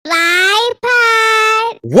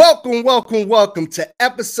Welcome to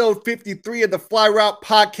episode 53 of the Fly Route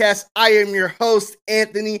Podcast. I am your host,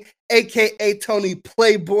 Anthony, aka Tony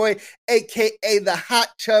Playboy, aka the Hot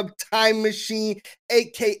Chub Time Machine,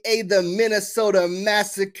 aka the Minnesota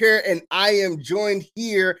Massacre, and I am joined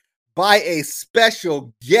here by a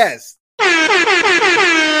special guest.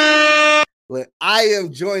 I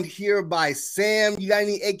am joined here by Sam. You got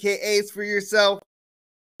any AKAs for yourself?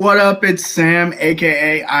 What up? It's Sam,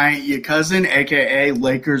 aka I Ain't Your Cousin, aka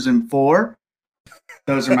Lakers in 4.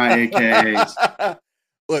 Those are my AKAs.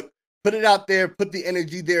 Look, put it out there, put the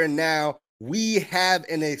energy there now. We have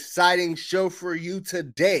an exciting show for you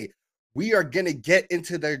today. We are going to get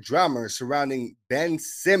into the drama surrounding Ben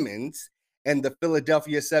Simmons and the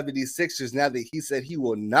Philadelphia 76ers now that he said he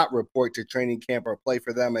will not report to training camp or play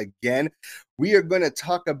for them again. We are going to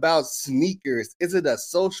talk about sneakers. Is it a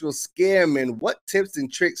social scam? And what tips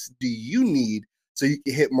and tricks do you need so you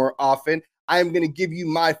can hit more often? I am going to give you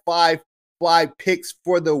my 5 fly picks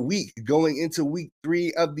for the week going into week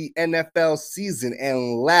 3 of the NFL season.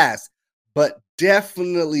 And last, but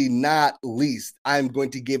definitely not least, I'm going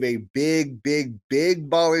to give a big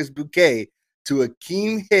ballers bouquet to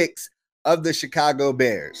Akeem Hicks of the Chicago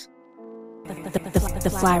Bears.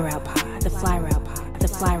 The Fly Route Pod, the Fly Route Pod, the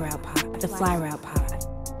Fly Route Pod, the Fly Route Pod.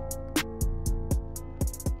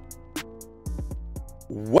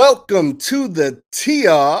 Welcome to the Tee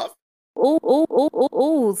Off.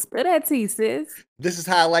 Ooh, spill that tea, sis. This is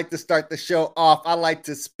how I like to start the show off. I like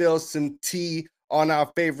to spill some tea on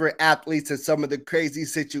our favorite athletes and some of the crazy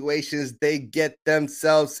situations they get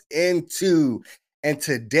themselves into. And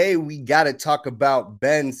today we got to talk about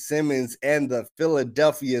Ben Simmons and the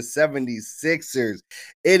Philadelphia 76ers.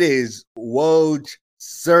 It is Woj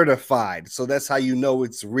certified. So that's how you know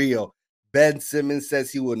it's real. Ben Simmons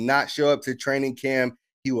says he will not show up to training camp.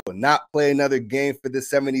 He will not play another game for the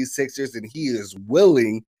 76ers, and he is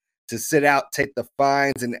willing to sit out, take the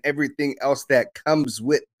fines, and everything else that comes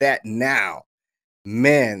with that now.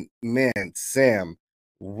 Man, Sam,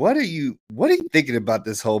 what are you thinking about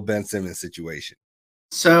this whole Ben Simmons situation?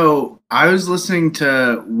 So I was listening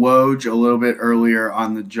to Woj a little bit earlier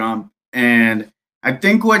on the jump, and I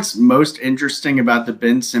think what's most interesting about the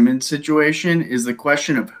Ben Simmons situation is the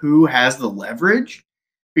question of who has the leverage,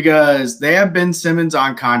 because they have Ben Simmons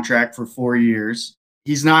on contract for 4 years.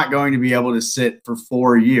 He's not going to be able to sit for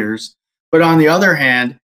 4 years. But on the other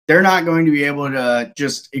hand, they're not going to be able to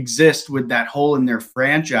just exist with that hole in their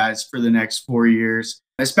franchise for the next 4 years,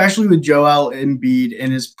 especially with Joel Embiid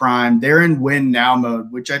in his prime. They're in win now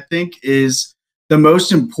mode, which I think is the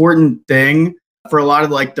most important thing for a lot of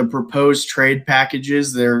like the proposed trade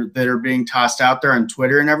packages that are being tossed out there on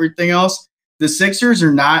Twitter and everything else. The Sixers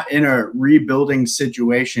are not in a rebuilding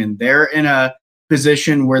situation. They're in a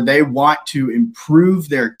position where they want to improve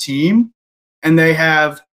their team, and they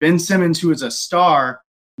have Ben Simmons, who is a star,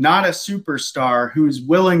 not a superstar, who's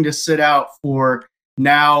willing to sit out for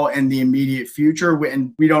now and the immediate future,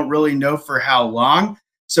 and we don't really know for how long.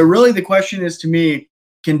 So really the question is, to me,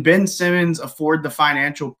 can Ben Simmons afford the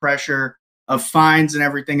financial pressure of fines and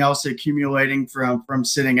everything else accumulating from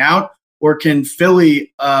sitting out? Or can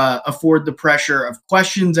Philly afford the pressure of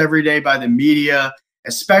questions every day by the media,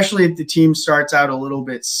 especially if the team starts out a little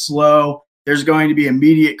bit slow? There's going to be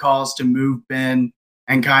immediate calls to move Ben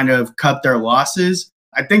and kind of cut their losses.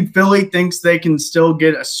 I think Philly thinks they can still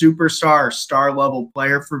get a superstar or star-level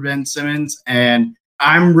player for Ben Simmons, and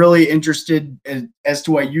I'm really interested as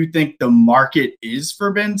to what you think the market is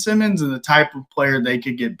for Ben Simmons and the type of player they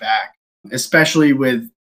could get back, especially with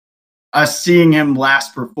us seeing him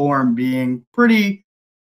last perform being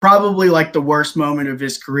probably like the worst moment of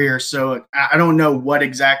his career. So I don't know what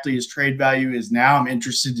exactly his trade value is now. I'm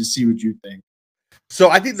interested to see what you think. So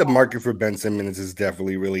I think the market for Ben Simmons is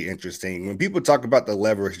definitely really interesting. When people talk about the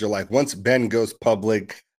leverage, they're like, once Ben goes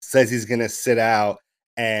public, says he's going to sit out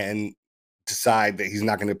and decide that he's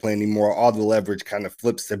not going to play anymore, all the leverage kind of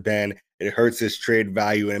flips to Ben. It hurts his trade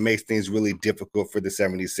value, and it makes things really difficult for the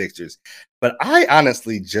 76ers. But I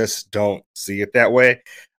honestly just don't see it that way.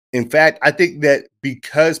 In fact, I think that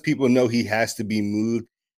because people know he has to be moved,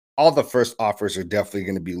 all the first offers are definitely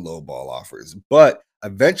going to be low ball offers. But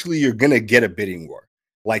eventually you're going to get a bidding war.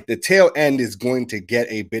 Like the tail end is going to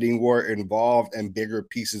get a bidding war involved, and bigger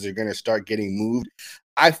pieces are going to start getting moved.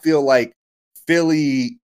 I feel like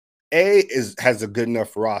Philly has a good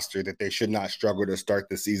enough roster that they should not struggle to start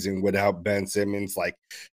the season without Ben Simmons, like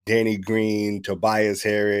Danny Green, Tobias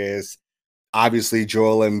Harris, obviously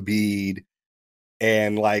Joel Embiid,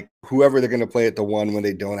 and like whoever they're going to play at the one when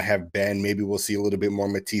they don't have Ben. Maybe we'll see a little bit more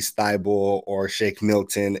Matisse Thybulle or Shake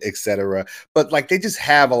Milton, etc. But like they just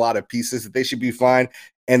have a lot of pieces that they should be fine,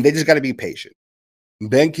 and they just got to be patient.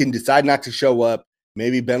 Ben can decide not to show up.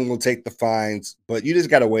 Maybe Ben will take the fines, but you just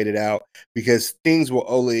got to wait it out because things will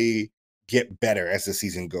only get better as the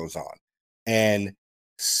season goes on. And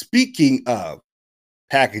speaking of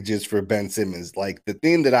packages for Ben Simmons, like the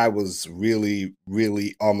thing that I was really,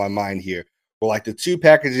 really on my mind here were like the two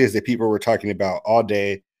packages that people were talking about all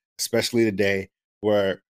day, especially today,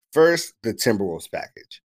 were first the Timberwolves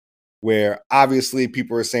package, where obviously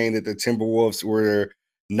people are saying that the Timberwolves were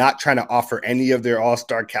not trying to offer any of their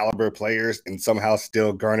all-star caliber players and somehow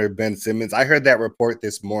still garner Ben Simmons. I heard that report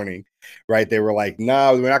this morning, right? They were like,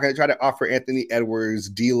 no, we're not going to try to offer Anthony Edwards,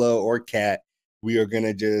 D'Lo, or Cat. We are going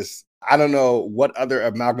to just, I don't know what other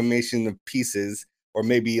amalgamation of pieces or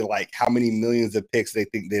maybe like how many millions of picks they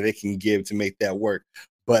think that they can give to make that work.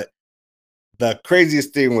 But the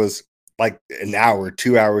craziest thing was like an hour,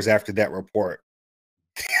 2 hours after that report,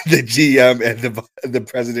 the GM and the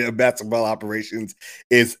president of basketball operations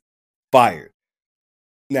is fired.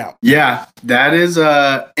 Now, yeah, that is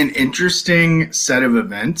an interesting set of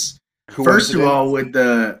events. First of all, with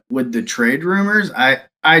the trade rumors, I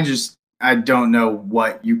don't know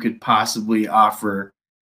what you could possibly offer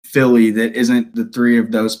Philly that isn't the three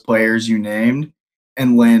of those players you named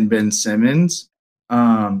and land Ben Simmons. So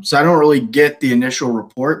I don't really get the initial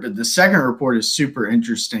report, but the second report is super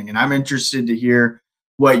interesting, and I'm interested to hear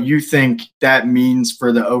what you think that means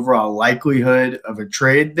for the overall likelihood of a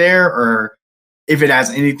trade there, or if it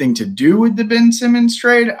has anything to do with the Ben Simmons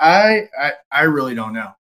trade. I really don't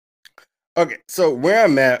know. Okay, so where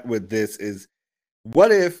I'm at with this is,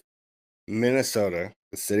 what if Minnesota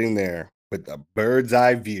is sitting there with a bird's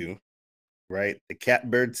eye view, right? The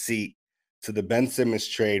catbird seat to the Ben Simmons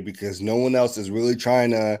trade because no one else is really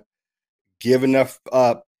trying to give enough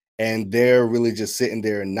up, and they're really just sitting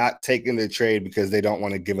there and not taking the trade because they don't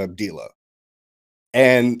want to give up D'Lo.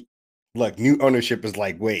 And look, new ownership is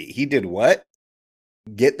like, wait, he did what?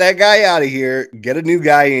 Get that guy out of here. Get a new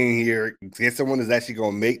guy in here. Get someone that's actually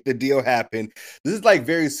going to make the deal happen. This is like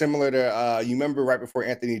very similar to, you remember right before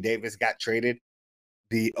Anthony Davis got traded,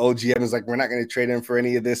 the old GM is like, we're not going to trade him for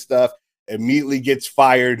any of this stuff. Immediately gets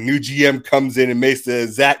fired. New GM comes in and makes the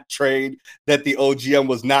exact trade that the old GM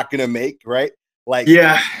was not going to make, right? Like,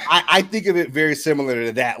 yeah, I think of it very similar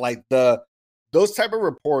to that. Like those type of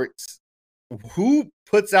reports, who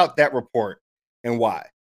puts out that report and why?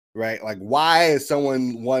 Right? Like, why is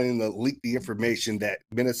someone wanting to leak the information that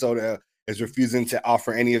Minnesota is refusing to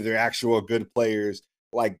offer any of their actual good players,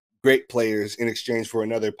 like great players, in exchange for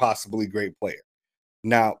another possibly great player?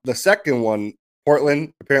 Now, the second one,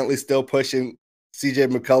 Portland apparently still pushing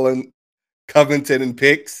CJ McCollum, Covington, and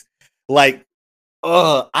picks. Like,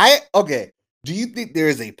 okay. Do you think there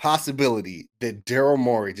is a possibility that Daryl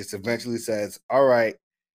Morey just eventually says, all right,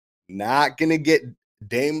 not going to get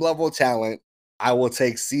Dame level talent, I will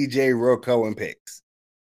take CJ, Rocco, and picks?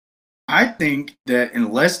 I think that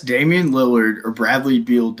unless Damian Lillard or Bradley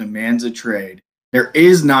Beal demands a trade, there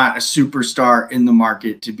is not a superstar in the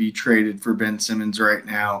market to be traded for Ben Simmons right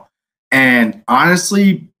now. And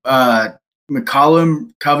honestly,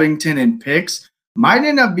 McCollum, Covington, and picks might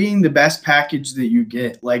end up being the best package that you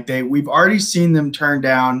get. Like we've already seen them turn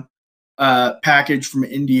down a package from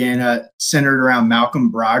Indiana centered around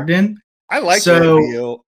Malcolm Brogdon. I like that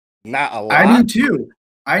deal. Not a lot. I do too.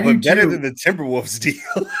 But better than the Timberwolves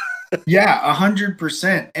deal. Yeah,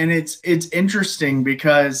 100%. And it's interesting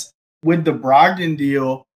because with the Brogdon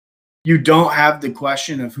deal, you don't have the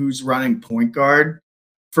question of who's running point guard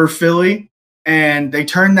for Philly. And they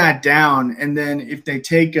turn that down. And then if they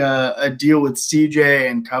take a deal with CJ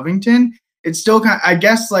and Covington, it's still kind of, I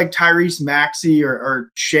guess, like Tyrese Maxey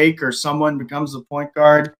or Shake or someone becomes the point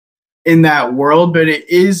guard in that world. But it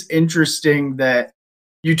is interesting that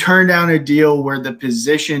you turn down a deal where the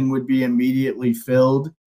position would be immediately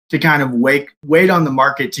filled to kind of wait on the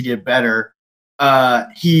market to get better.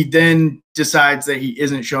 He then decides that he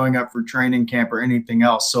isn't showing up for training camp or anything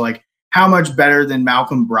else. So, like, how much better than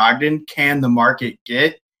Malcolm Brogdon can the market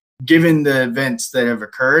get given the events that have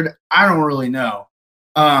occurred? I don't really know.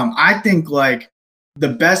 I think, like, the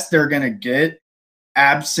best they're going to get,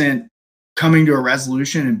 absent coming to a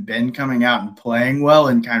resolution and Ben coming out and playing well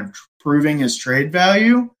and kind of proving his trade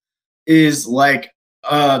value, is like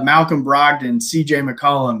Malcolm Brogdon, CJ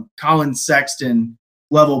McCollum, Colin Sexton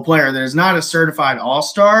level player that is not a certified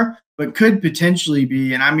all-star, but could potentially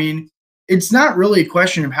be. And I mean, it's not really a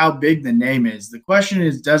question of how big the name is. The question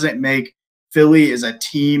is, does it make Philly as a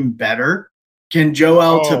team better? Can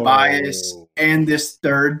Joel Tobias and this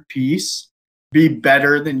third piece be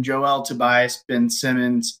better than Joel Tobias, Ben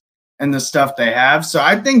Simmons, and the stuff they have? So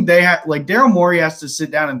I think they have, like, Daryl Morey has to sit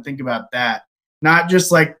down and think about that. Not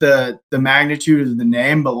just like the magnitude of the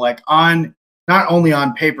name, but like on not only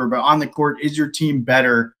on paper, but on the court, is your team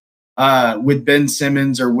better with Ben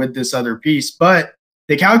Simmons or with this other piece? But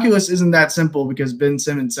the calculus isn't that simple because Ben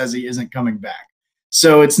Simmons says he isn't coming back.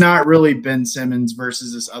 So it's not really Ben Simmons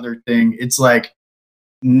versus this other thing. It's like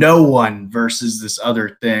no one versus this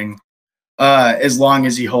other thing as long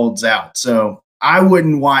as he holds out. So I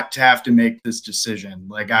wouldn't want to have to make this decision.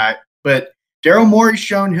 But Daryl Morey's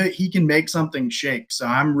shown he can make something shake. So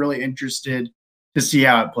I'm really interested to see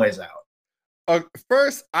how it plays out.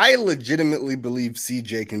 First, I legitimately believe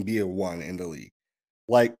CJ can be a 1 in the league.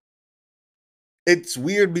 Like, it's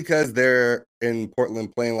weird because they're in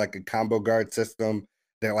Portland playing like a combo guard system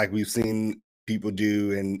that like we've seen people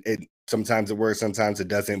do, and it sometimes it works, sometimes it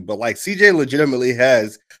doesn't. But like CJ legitimately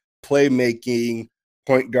has playmaking,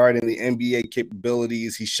 point guard in the NBA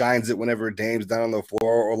capabilities. He shines it whenever Dame's not on the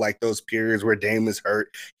floor, or like those periods where Dame is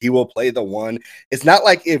hurt, he will play the 1. It's not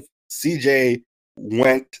like if CJ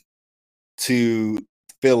went to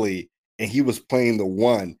Philly and he was playing the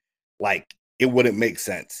 1, like it wouldn't make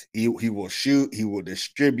sense. He will shoot, he will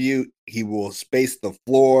distribute, he will space the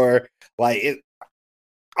floor. Like it,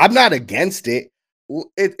 I'm not against it.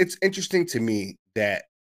 It's interesting to me that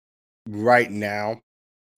right now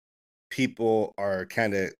people are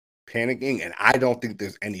kind of panicking, and I don't think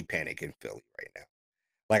there's any panic in Philly right now.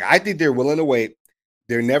 Like I think they're willing to wait.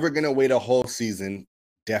 They're never going to wait a whole season,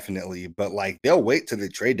 definitely, but like they'll wait to the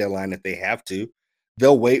trade deadline if they have to.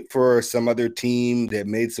 They'll wait for some other team that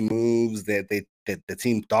made some moves that the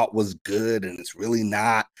team thought was good and it's really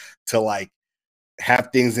not, to like have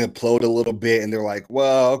things implode a little bit, and they're like,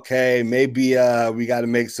 well, okay, maybe we got to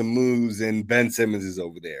make some moves, and Ben Simmons is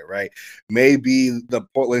over there, right? Maybe the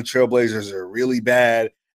Portland Trailblazers are really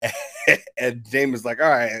bad, and Dame is like, all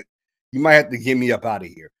right, you might have to get me up out of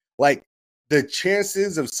here. Like the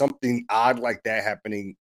chances of something odd like that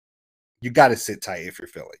happening, you got to sit tight if you're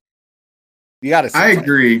Philly. You got to sit tight. I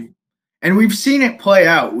agree. And we've seen it play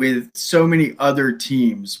out with so many other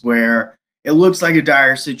teams where it looks like a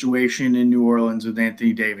dire situation in New Orleans with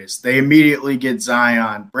Anthony Davis. They immediately get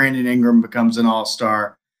Zion. Brandon Ingram becomes an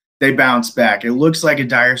all-star. They bounce back. It looks like a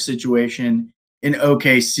dire situation in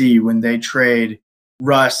OKC when they trade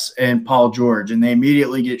Russ and Paul George, and they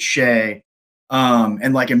immediately get Shea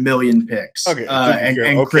and like 1 million picks. Okay,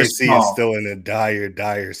 and Chris OKC Paul is still in a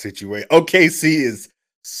dire situation. OKC is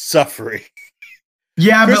suffering.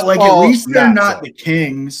 Yeah, Chris but like Paul, at least they're not so. the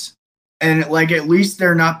Kings, and like at least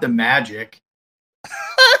they're not the Magic.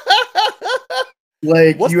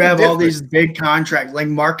 Like What's you the have all difference? these big contracts, like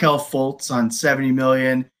Markelle Fultz on 70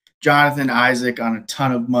 million, Jonathan Isaac on a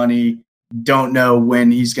ton of money. Don't know when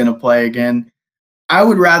he's going to play again. I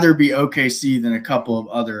would rather be OKC than a couple of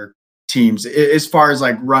other teams as far as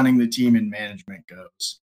like running the team and management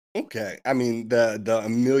goes. Okay, I mean the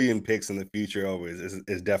 1 million picks in the future always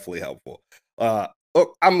is definitely helpful.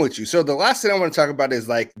 I'm with you. So the last thing I want to talk about is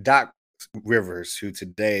like Doc Rivers, who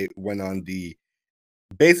today went on the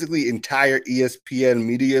basically entire ESPN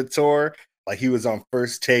media tour. Like he was on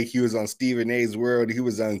First Take, he was on Stephen A's World, he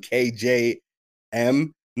was on KJM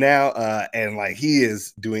now, and like he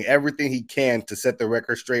is doing everything he can to set the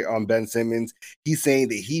record straight on Ben Simmons. He's saying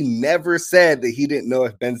that he never said that he didn't know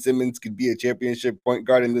if Ben Simmons could be a championship point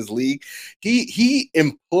guard in this league. He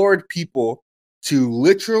implored people to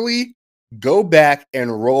literally go back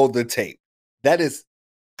and roll the tape. That is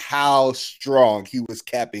how strong he was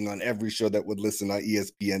capping on every show that would listen on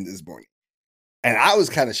ESPN this morning. And I was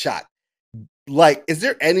kind of shocked. Like, is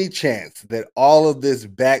there any chance that all of this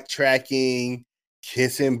backtracking,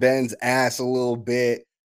 kissing Ben's ass a little bit,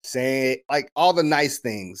 saying like all the nice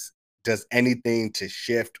things, does anything to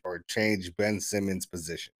shift or change Ben Simmons'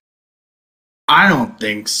 position? I don't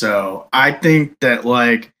think so. I think that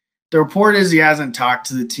like the report is he hasn't talked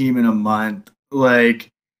to the team in a month. Like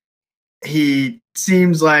he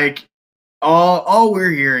seems like all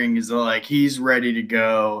we're hearing is that like he's ready to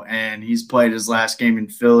go and he's played his last game in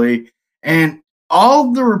Philly. And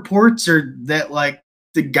all the reports are that like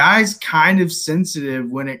the guy's kind of sensitive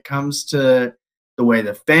when it comes to the way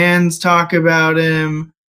the fans talk about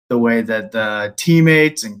him, the way that the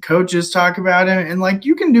teammates and coaches talk about him. And like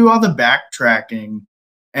you can do all the backtracking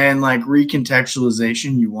and like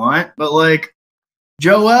recontextualization you want, but like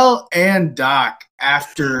Joel and Doc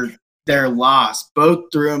after their loss both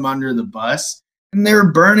threw him under the bus and they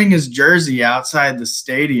were burning his jersey outside the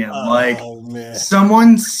stadium. Like Man.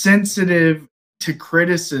 Someone sensitive to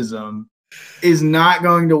criticism is not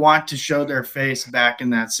going to want to show their face back in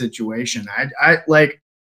that situation. I like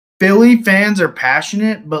Philly fans are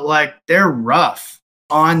passionate, but like they're rough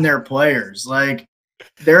on their players. Like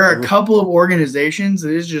there are a couple of organizations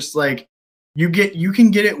that is just like you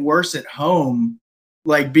can get it worse at home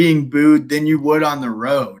like being booed than you would on the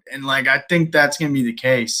road. And like I think that's gonna be the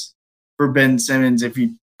case for Ben Simmons if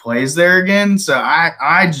he plays there again. So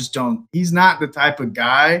I just don't, he's not the type of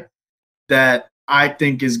guy that I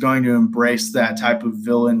think is going to embrace that type of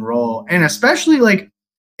villain role. And especially like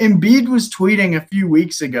Embiid was tweeting a few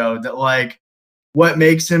weeks ago that like what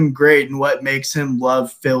makes him great and what makes him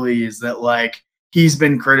love Philly is that like he's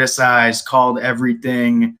been criticized, called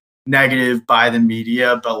everything negative by the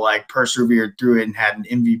media, but like persevered through it and had an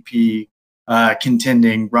MVP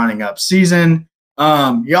contending running up season.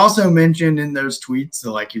 He also mentioned in those tweets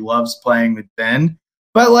that like he loves playing with Ben,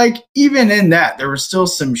 but like even in that, there was still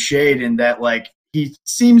some shade in that like he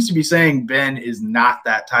seems to be saying Ben is not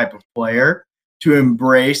that type of player to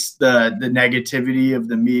embrace the negativity of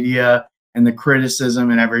the media and the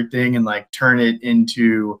criticism and everything and like turn it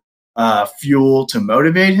into fuel to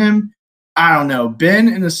motivate him. I don't know. Ben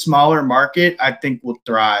in a smaller market, I think will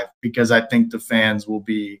thrive because I think the fans will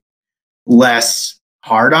be less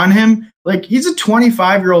hard on him. Like he's a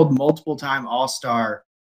 25-year-old multiple time All-Star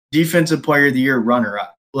defensive player of the year runner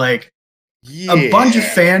up. Like a bunch of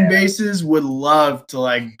fan bases would love to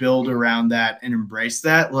like build around that and embrace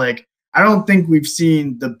that. Like I don't think we've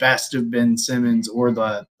seen the best of Ben Simmons or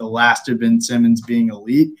the last of Ben Simmons being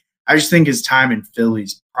elite. I just think his time in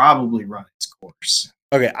Philly's probably run its course.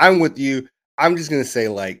 Okay, I'm with you. I'm just going to say,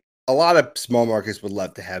 like, a lot of small markets would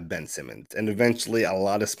love to have Ben Simmons. And eventually, a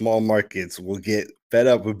lot of small markets will get fed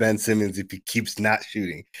up with Ben Simmons if he keeps not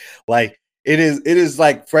shooting. Like, it is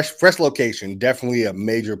like fresh location. Definitely a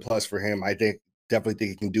major plus for him. Definitely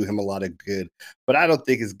think it can do him a lot of good. But I don't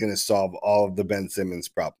think it's going to solve all of the Ben Simmons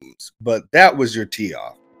problems. But that was your tee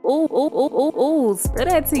off. Ooh, spill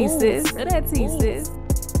that tea, sis. Spill that tea, sis.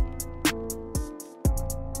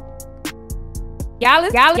 Y'all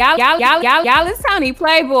is Tony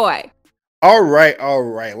Playboy. All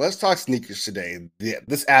right. Let's talk sneakers today.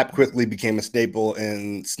 This app quickly became a staple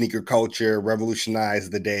in sneaker culture,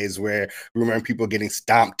 revolutionized the days where we remember people getting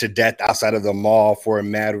stomped to death outside of the mall for a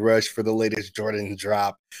mad rush for the latest Jordan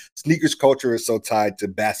drop. Sneakers culture is so tied to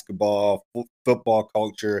basketball, football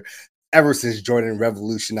culture. Ever since Jordan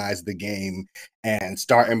revolutionized the game, and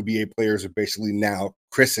star NBA players are basically now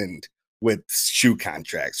christened with shoe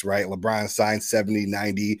contracts, right? LeBron signed 70,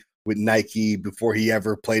 90 with Nike before he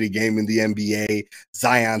ever played a game in the NBA.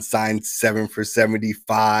 Zion signed 7 for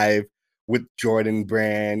 75 with Jordan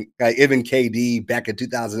brand. Even KD back in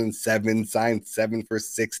 2007 signed 7 for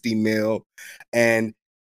 60 mil. And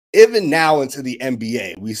even now into the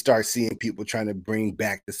NBA, we start seeing people trying to bring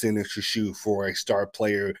back the signature shoe for a star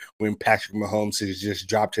player when Patrick Mahomes has just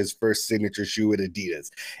dropped his first signature shoe with Adidas.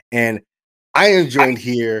 And I am joined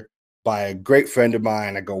here by a great friend of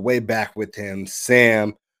mine. I go way back with him,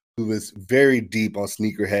 Sam, who is very deep on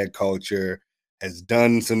sneakerhead culture, has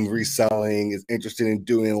done some reselling, is interested in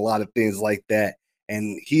doing a lot of things like that.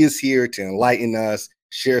 And he is here to enlighten us,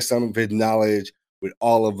 share some of his knowledge with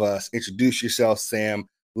all of us. Introduce yourself, Sam.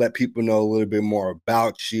 Let people know a little bit more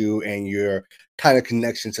about you and your kind of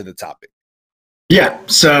connection to the topic. Yeah.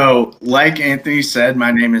 So like Anthony said, my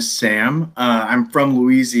name is Sam. I'm from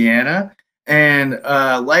Louisiana. And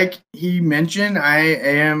like he mentioned, I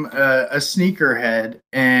am a sneakerhead,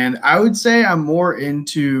 and I would say I'm more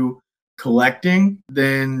into collecting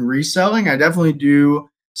than reselling. I definitely do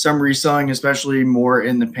some reselling, especially more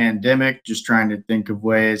in the pandemic, just trying to think of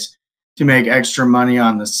ways to make extra money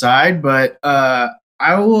on the side. But I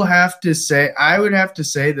would have to say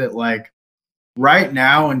that like right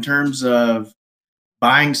now, in terms of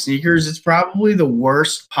buying sneakers, it's probably the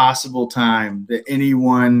worst possible time that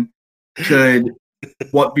anyone could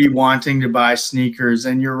be wanting to buy sneakers.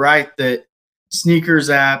 And you're right that sneakers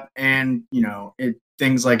app and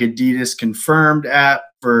things like Adidas Confirmed app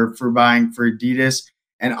for buying for Adidas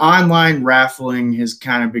and online raffling has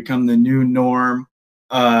kind of become the new norm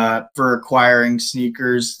for acquiring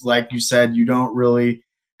sneakers. Like you said, you don't really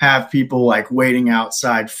have people like waiting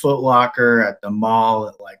outside Foot Locker at the mall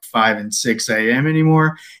at like 5 and 6 a.m.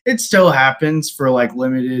 anymore. It still happens for like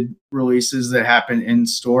limited releases that happen in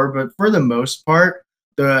store, but for the most part,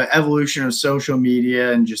 the evolution of social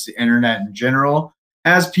media and just the internet in general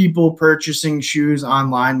has people purchasing shoes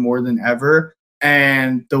online more than ever.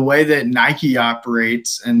 And the way that Nike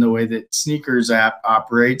operates and the way that Sneakers app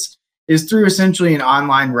operates is through essentially an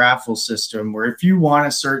online raffle system where if you want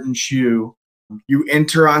a certain shoe, you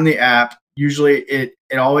enter on the app. Usually it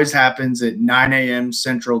always happens at 9 a.m.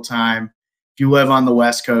 Central Time. If you live on the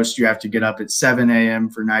West Coast, you have to get up at 7 a.m.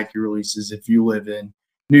 for Nike releases. If you live in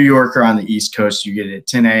New York or on the East Coast, you get it at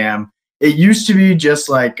 10 a.m. It used to be just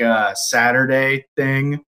like a Saturday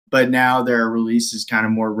thing, but now there are releases kind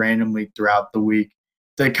of more randomly throughout the week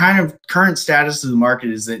the kind of current status of the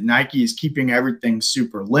market is that Nike is keeping everything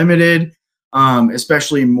super limited,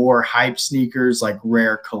 especially more hype sneakers like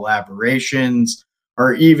rare collaborations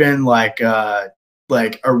or even like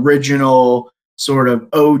original sort of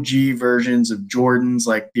OG versions of Jordans,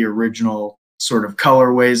 like the original sort of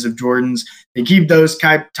colorways of Jordans. They keep those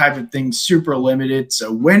type of things super limited.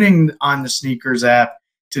 So winning on the sneakers app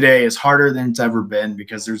today is harder than it's ever been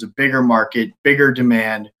because there's a bigger market, bigger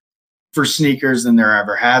demand for sneakers than there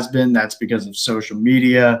ever has been. That's because of social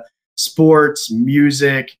media, sports,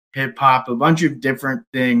 music, hip hop, a bunch of different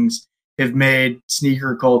things have made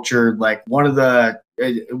sneaker culture like one of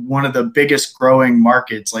the biggest growing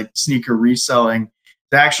markets. Like sneaker reselling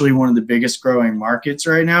is actually one of the biggest growing markets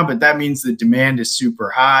right now, but that means the demand is super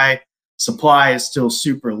high, supply is still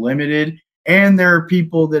super limited, and there are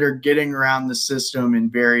people that are getting around the system in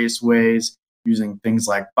various ways using things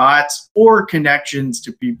like bots or connections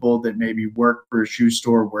to people that maybe work for a shoe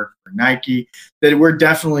store, work for Nike, that we're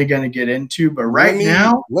definitely going to get into. But right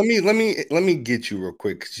now, let me get you real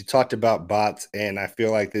quick, because you talked about bots, and I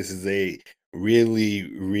feel like this is a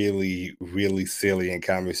really, really, really salient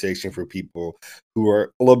conversation for people who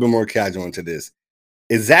are a little bit more casual into this.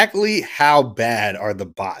 Exactly how bad are the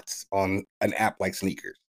bots on an app like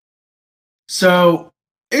Sneakers? so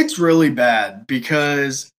it's really bad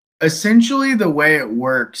because essentially the way it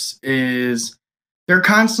works is they're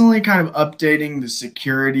constantly kind of updating the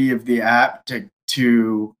security of the app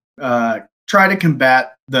to try to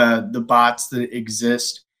combat the bots that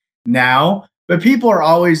exist now. But people are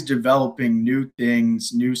always developing new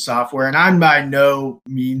things, new software, and I'm by no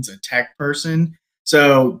means a tech person.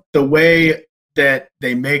 So the way that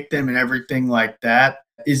they make them and everything like that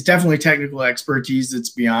is definitely technical expertise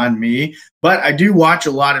that's beyond me. But I do watch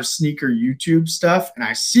a lot of sneaker YouTube stuff, and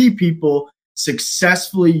I see people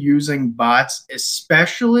successfully using bots,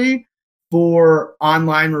 especially for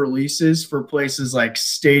online releases for places like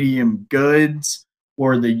Stadium Goods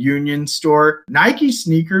or the Union Store. Nike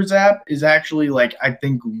Sneakers app is actually, like, I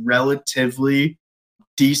think relatively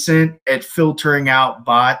decent at filtering out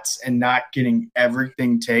bots and not getting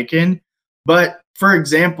everything taken. But for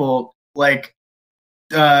example, like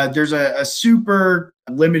there's a super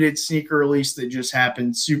limited sneaker release that just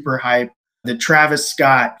happened, super hype. The Travis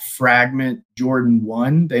Scott Fragment Jordan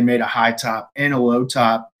 1. They made a high top and a low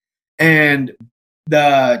top. And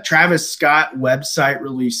the Travis Scott website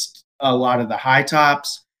released a lot of the high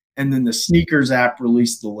tops. And then the sneakers app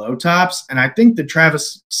released the low tops. And I think the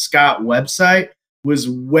Travis Scott website was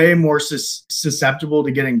way more susceptible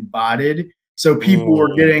to getting botted. So people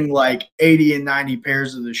were getting like 80 and 90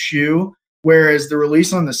 pairs of the shoe. Whereas the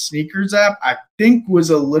release on the sneakers app, I think, was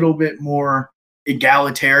a little bit more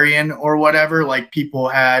egalitarian or whatever. Like people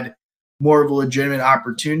had more of a legitimate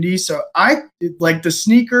opportunity. So I like the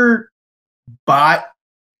sneaker bot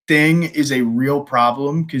thing is a real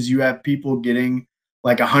problem because you have people getting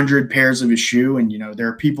like 100 pairs of a shoe, and there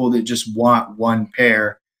are people that just want one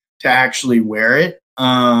pair to actually wear it.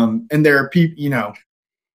 And there are people,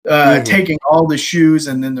 taking all the shoes,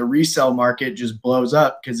 and then the resale market just blows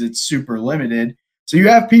up because it's super limited. So you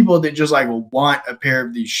have people that just like will want a pair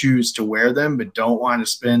of these shoes to wear them, but don't want to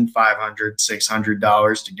spend $500,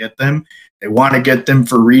 $600 to get them. They want to get them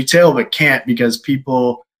for retail, but can't because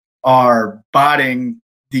people are botting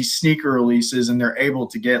these sneaker releases, and they're able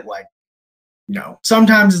to get like,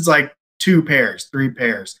 sometimes it's like 2 pairs, 3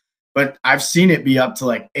 pairs. But I've seen it be up to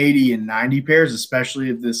like 80 and 90 pairs, especially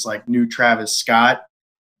of this like new Travis Scott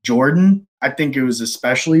Jordan. I think it was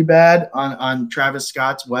especially bad on Travis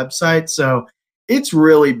Scott's website. So it's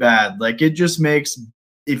really bad. Like it just makes,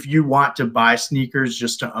 if you want to buy sneakers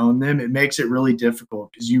just to own them, it makes it really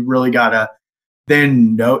difficult because you really got to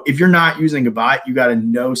then know, if you're not using a bot, you got to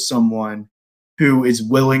know someone who is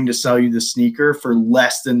willing to sell you the sneaker for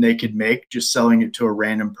less than they could make just selling it to a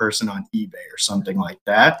random person on eBay or something like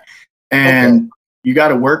that. And you got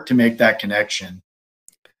to work to make that connection.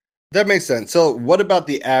 That makes sense. So what about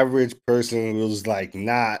the average person who's like doesn't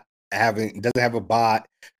have a bot,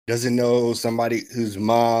 doesn't know somebody whose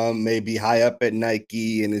mom may be high up at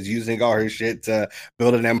Nike and is using all her shit to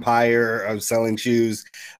build an empire of selling shoes?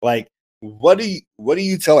 Like, what do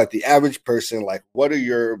you tell like the average person? Like, what are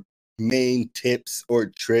your main tips or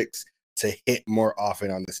tricks to hit more often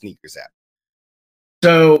on the sneakers app?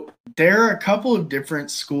 So there are a couple of different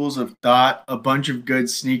schools of thought, a bunch of good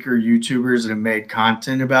sneaker YouTubers that have made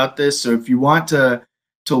content about this. So if you want to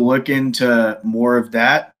look into more of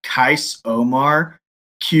that, Kais Omar,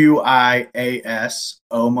 Qias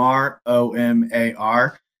Omar,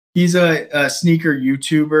 Omar. He's a sneaker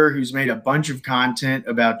YouTuber who's made a bunch of content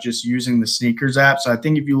about just using the sneakers app. So I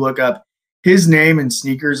think if you look up his name and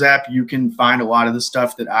sneakers app, you can find a lot of the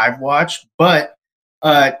stuff that I've watched. But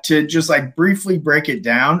to just like briefly break it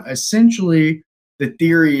down, essentially the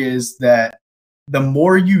theory is that the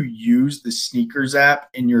more you use the sneakers app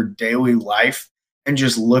in your daily life and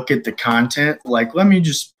just look at the content, like let me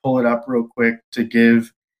just pull it up real quick to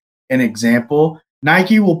give an example.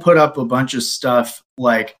 Nike will put up a bunch of stuff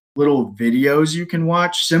like little videos you can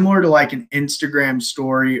watch, similar to like an Instagram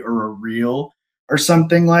story or a reel or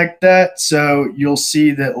something like that. So you'll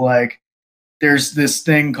see that like there's this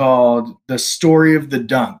thing called the story of the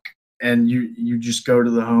dunk, and you just go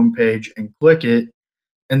to the homepage and click it,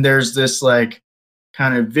 and there's this like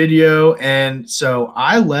kind of video. And so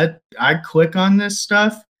I click on this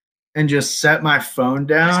stuff and just set my phone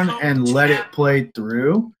down and let it play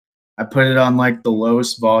through. I put it on like the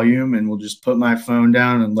lowest volume and we'll just put my phone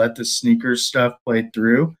down and let the sneakers stuff play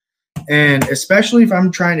through. And especially if I'm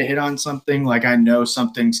trying to hit on something, like I know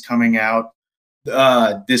something's coming out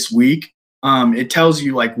this week, it tells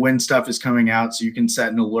you like when stuff is coming out, so you can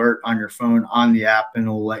set an alert on your phone on the app and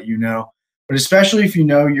it'll let you know. But especially if you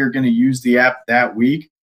know you're going to use the app that week,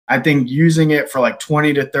 I think using it for like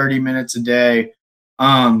 20 to 30 minutes a day,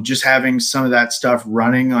 just having some of that stuff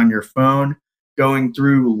running on your phone, going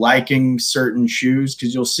through liking certain shoes,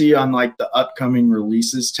 because you'll see on like the upcoming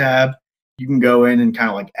releases tab, you can go in and kind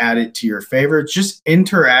of like add it to your favorites, just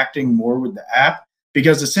interacting more with the app,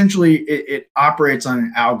 because essentially it operates on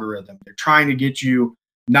an algorithm. They're trying to get you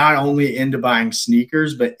not only into buying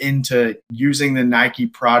sneakers, but into using the Nike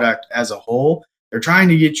product as a whole. They're trying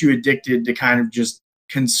to get you addicted to kind of just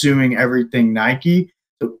consuming everything Nike.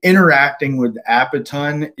 So interacting with the app a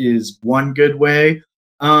ton is one good way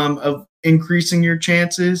of increasing your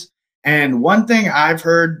chances. And one thing I've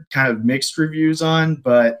heard kind of mixed reviews on,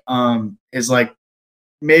 but is like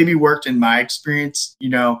maybe worked in my experience,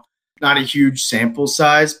 not a huge sample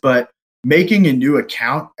size, but making a new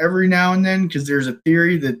account every now and then, because there's a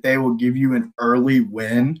theory that they will give you an early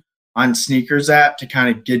win on sneakers app to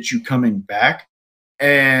kind of get you coming back.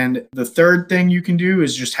 And the third thing you can do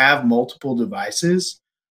is just have multiple devices.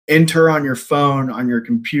 Enter on your phone, on your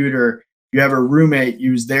computer. You have a roommate,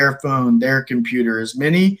 use their phone, their computer, as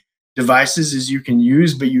many devices as you can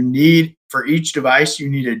use, but for each device, you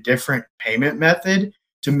need a different payment method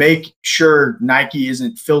to make sure Nike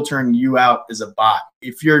isn't filtering you out as a bot.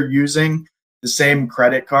 If you're using the same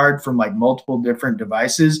credit card from like multiple different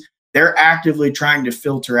devices, they're actively trying to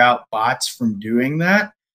filter out bots from doing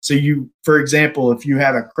that. So for example, if you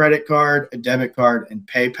have a credit card, a debit card, and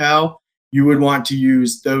PayPal, you would want to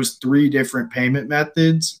use those 3 different payment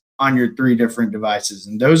methods on your 3 different devices.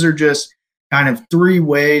 And those are just kind of 3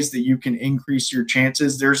 ways that you can increase your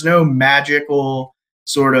chances. There's no magical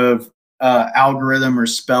sort of algorithm or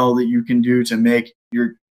spell that you can do to make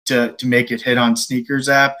it hit on sneakers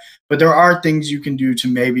app, but there are things you can do to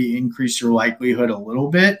maybe increase your likelihood a little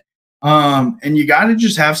bit. And you got to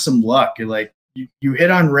just have some luck. Like you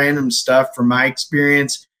hit on random stuff. From my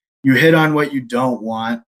experience, you hit on what you don't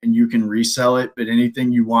want and you can resell it, but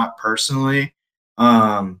anything you want personally,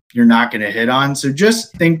 you're not going to hit on. So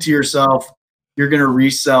just think to yourself, you're going to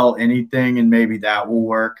resell anything and maybe that will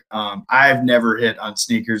work. I've never hit on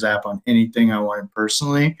sneakers app on anything I wanted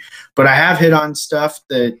personally, but I have hit on stuff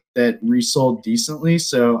that resold decently.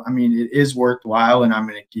 So, I mean, it is worthwhile and I'm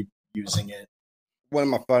going to keep using it. One of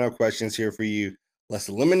my final questions here for you. Let's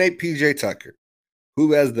eliminate PJ Tucker.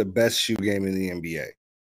 Who has the best shoe game in the NBA?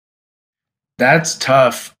 That's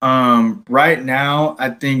tough. Right now,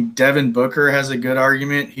 I think Devin Booker has a good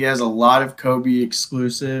argument. He has a lot of Kobe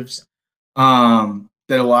exclusives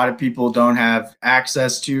that a lot of people don't have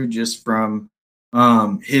access to just from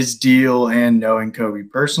his deal and knowing Kobe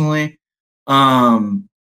personally.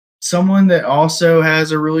 Someone that also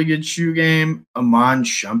has a really good shoe game, Iman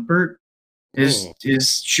Shumpert.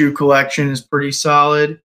 His shoe collection is pretty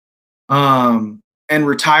solid. And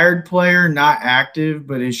retired player, not active,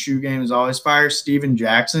 but his shoe game is always fire, Steven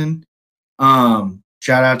Jackson.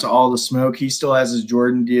 Shout out to All the Smoke. He still has his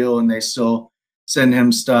Jordan deal, and they still send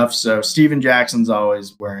him stuff. So Steven Jackson's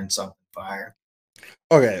always wearing something fire.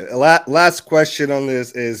 Okay, last question on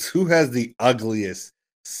this is, who has the ugliest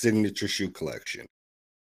signature shoe collection?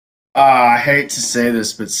 I hate to say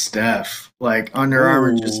this, but Steph. Like, Under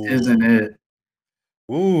Armour just isn't it.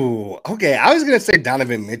 Ooh, okay. I was going to say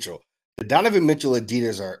Donovan Mitchell. The Donovan Mitchell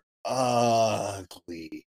Adidas are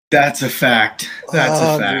ugly. That's a fact. That's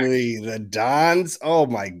ugly. A fact. The Dons, oh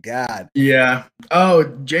my God. Yeah. Oh,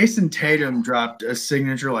 Jason Tatum dropped a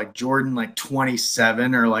signature like Jordan like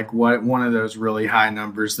 27 or like one of those really high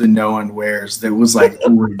numbers that no one wears that was like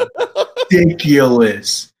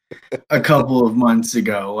ridiculous. a couple of months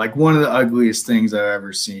ago. Like one of the ugliest things I've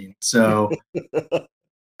ever seen. So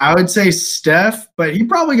I would say Steph, but he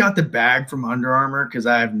probably got the bag from Under Armour because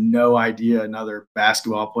I have no idea another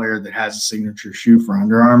basketball player that has a signature shoe for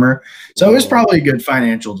Under Armour. So it was probably a good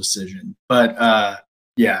financial decision. But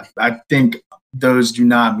yeah, I think those do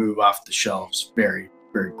not move off the shelves very,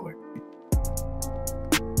 very quickly.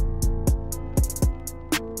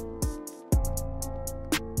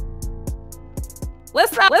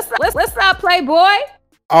 What's up, Playboy?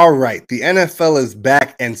 All right, the NFL is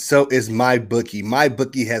back, and so is MyBookie.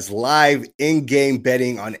 MyBookie has live in-game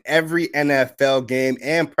betting on every NFL game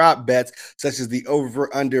and prop bets, such as the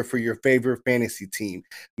over/under for your favorite fantasy team.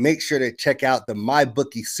 Make sure to check out the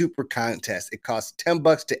MyBookie Super Contest. It costs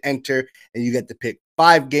 $10 to enter, and you get to pick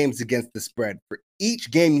 5 games against the spread. For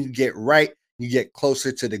each game you get right, you get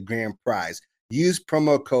closer to the grand prize. Use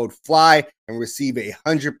promo code FLY and receive a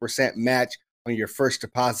 100% match on your first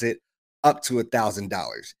deposit up to $1,000.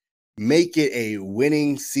 Make it a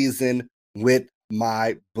winning season with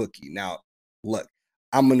MyBookie. Now, look,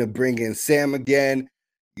 I'm going to bring in Sam again.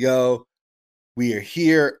 Yo, we are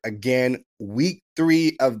here again. Week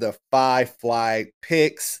 3 of the 5 fly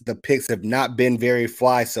picks. The picks have not been very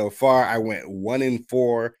fly so far. I went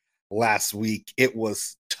 1-4 last week. It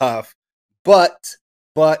was tough, but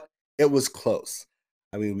it was close.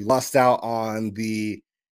 I mean, we lost out on the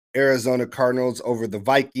Arizona Cardinals over the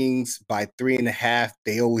Vikings by 3.5.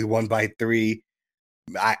 They only won by 3.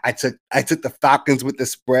 I took the Falcons with the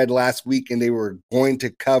spread last week, and they were going to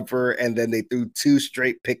cover, and then they threw 2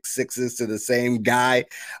 straight pick sixes to the same guy.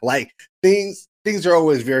 Like things are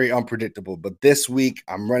always very unpredictable. But this week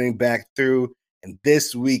I'm running back through, and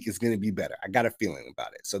this week is going to be better. I got a feeling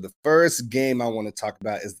about it. So the first game I want to talk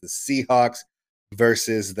about is the Seahawks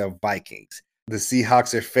versus the Vikings. The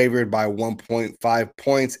Seahawks are favored by 1.5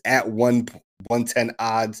 points at 110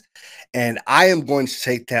 odds. And I am going to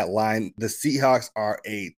take that line. The Seahawks are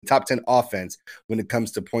a top 10 offense when it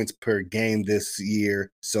comes to points per game this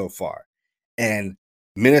year so far. And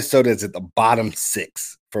Minnesota is at the bottom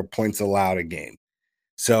 6 for points allowed a game.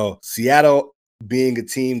 So Seattle, being a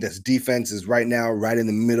team that's defense is right now right in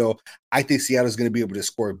the middle, I think Seattle's going to be able to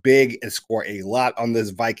score big and score a lot on this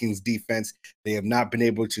Vikings defense. They have not been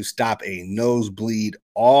able to stop a nosebleed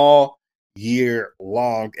all year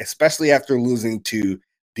long, especially after losing to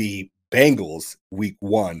the Bengals week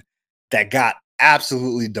 1 that got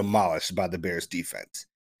absolutely demolished by the Bears defense.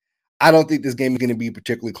 I don't think this game is going to be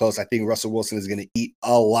particularly close. I think Russell Wilson is going to eat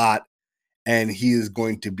a lot, and he is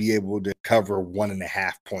going to be able to cover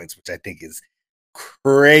 1.5 points, which I think is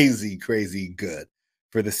crazy good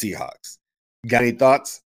for the Seahawks. Got any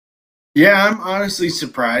thoughts? Yeah, I'm honestly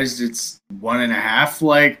surprised it's 1.5.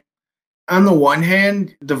 Like, on the one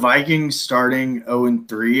hand, the Vikings starting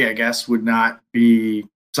 0-3, I guess, would not be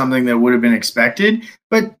something that would have been expected.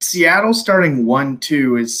 But Seattle starting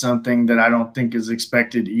 1-2 is something that I don't think is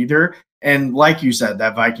expected either. And like you said,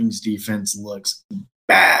 that Vikings defense looks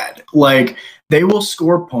bad. Like, they will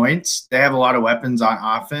score points. They have a lot of weapons on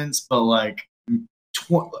offense, but like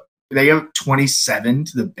they have 27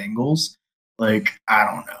 to the Bengals. Like, I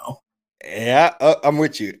don't know. Yeah, I'm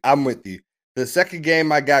with you. The second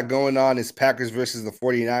game I got going on is Packers versus the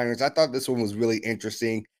 49ers. I thought this one was really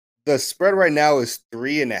interesting. The spread right now is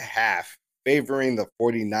 3.5 favoring the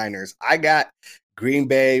 49ers. I got Green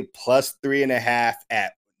Bay plus 3.5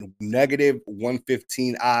 at negative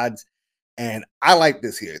 115 odds. And I like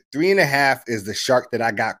this here. 3.5 is the shark that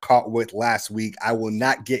I got caught with last week. I will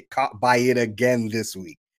not get caught by it again this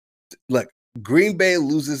week. Look, Green Bay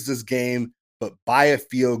loses this game, but by a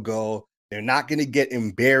field goal. They're not going to get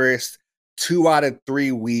embarrassed 2 out of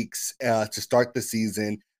 3 weeks to start the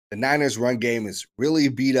season. The Niners run game is really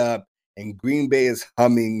beat up, and Green Bay is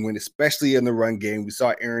humming when, especially in the run game. We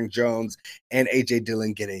saw Aaron Jones and A.J.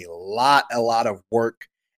 Dillon get a lot of work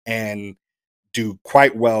and do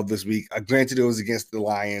quite well this week. Granted, it was against the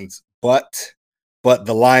Lions, but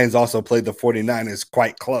the Lions also played the 49ers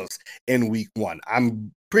quite close in week 1.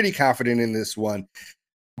 I'm pretty confident in this one.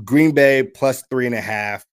 Green Bay plus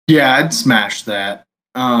 3.5. Yeah, I'd smash that.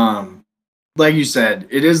 Like you said,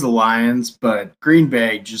 it is the Lions, but Green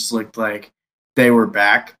Bay just looked like they were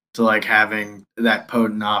back to like having that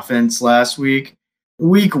potent offense last week.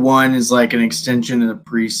 Week 1 is like an extension of the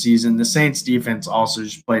preseason. The Saints defense also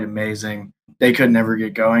just played amazing. They could never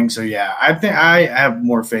get going. So yeah, I think I have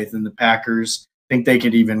more faith in the Packers. I think they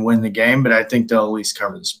could even win the game, but I think they'll at least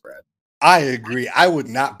cover the spread. I agree. I would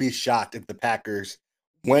not be shocked if the Packers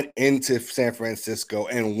went into San Francisco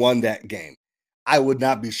and won that game. I would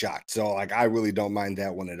not be shocked. So, like, I really don't mind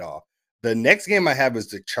that one at all. The next game I have is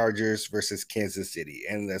the Chargers versus Kansas City,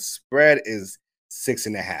 and the spread is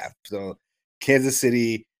 6.5. So Kansas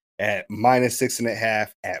City at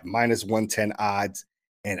 -6.5 at -110 odds.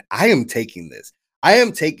 And I am taking this.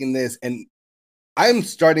 And I'm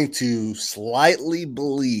starting to slightly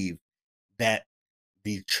believe that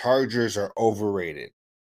the Chargers are overrated.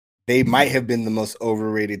 They might have been the most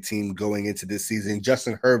overrated team going into this season.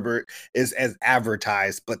 Justin Herbert is as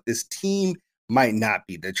advertised, but this team might not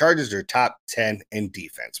be. The Chargers are top 10 in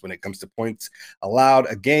defense when it comes to points allowed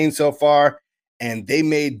a game so far, and they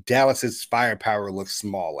made Dallas's firepower look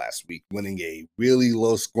small last week, winning a really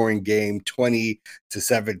low-scoring game,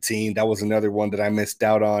 20-17. That was another one that I missed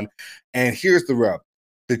out on. And here's the rub.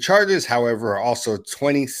 The Chargers, however, are also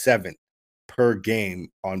 27th per game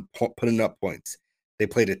on putting up points. They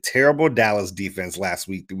played a terrible Dallas defense last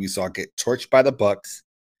week that we saw get torched by the Bucs,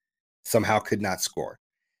 somehow could not score.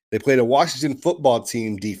 They played a Washington football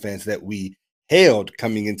team defense that we hailed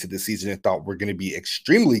coming into the season and thought were going to be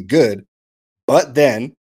extremely good, but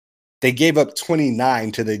then they gave up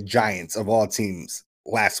 29 to the Giants of all teams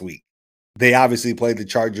last week. They obviously played the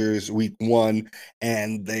Chargers week 1,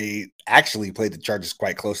 and they actually played the Chargers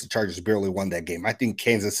quite close. The Chargers barely won that game. I think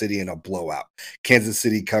Kansas City in a blowout. Kansas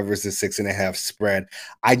City covers the 6.5 spread.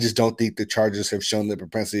 I just don't think the Chargers have shown the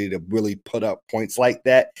propensity to really put up points like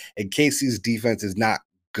that. And KC's defense is not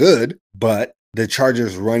good, but the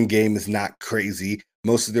Chargers' run game is not crazy.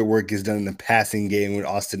 Most of their work is done in the passing game with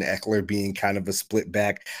Austin Eckler being kind of a split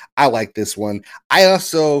back. I like this one. I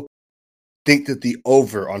also think that the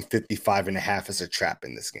over on 55.5 is a trap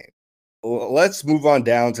in this game. Well, let's move on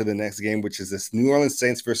down to the next game, which is this New Orleans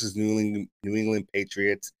Saints versus New England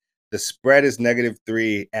Patriots. The spread is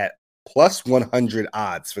 -3 at plus 100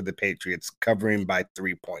 odds for the Patriots, covering by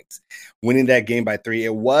 3 points. Winning that game by 3.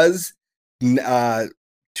 It was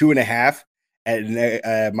 2.5 at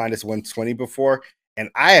 -120 before. And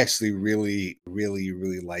I actually really, really,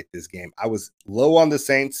 really like this game. I was low on the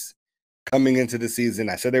Saints coming into the season.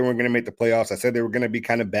 I said they weren't going to make the playoffs. I said they were going to be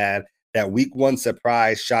kind of bad. That week 1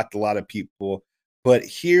 surprise shocked a lot of people. But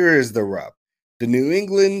here is the rub. The New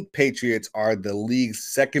England Patriots are the league's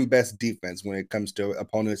second best defense when it comes to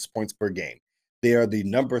opponents' points per game. They are the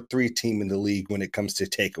number 3 team in the league when it comes to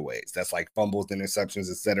takeaways. That's like fumbles, interceptions,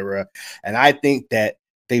 etc. And I think that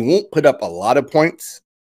they won't put up a lot of points,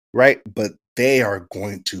 right? But they are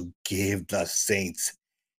going to give the Saints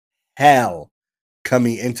hell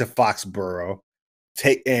coming into Foxborough.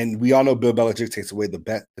 And we all know Bill Belichick takes away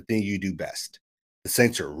the thing you do best. The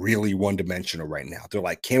Saints are really one-dimensional right now. They're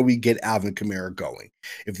like, can we get Alvin Kamara going?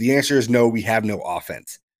 If the answer is no, we have no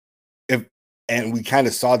offense. And we kind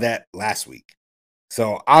of saw that last week.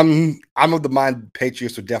 So I'm of the mind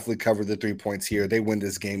Patriots will definitely cover the 3 points here. They win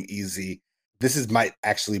this game easy. Might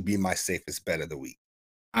actually be my safest bet of the week.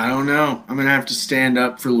 I don't know. I'm going to have to stand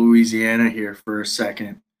up for Louisiana here for a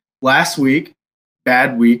second. Last week,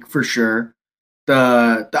 bad week for sure.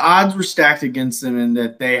 The odds were stacked against them in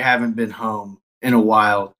that they haven't been home in a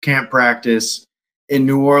while. Can't practice in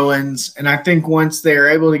New Orleans. And I think once they're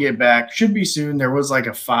able to get back, should be soon. There was like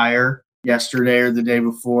a fire yesterday or the day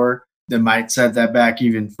before that might set that back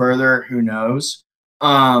even further. Who knows?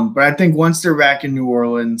 But I think once they're back in New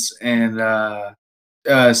Orleans and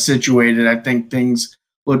situated, I think things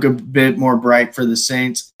look a bit more bright for the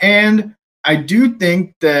Saints. And I do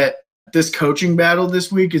think that this coaching battle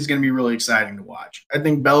this week is going to be really exciting to watch. I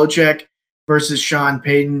think Belichick versus Sean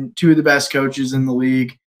Payton, 2 of the best coaches in the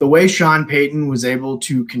league. The way Sean Payton was able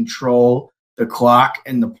to control the clock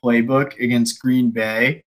and the playbook against Green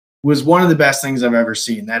Bay was one of the best things I've ever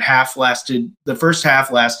seen. The first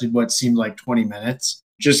half lasted what seemed like 20 minutes,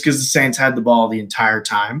 just because the Saints had the ball the entire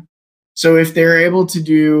time. So if they're able to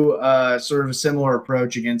do sort of a similar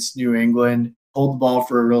approach against New England, hold the ball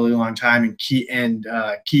for a really long time and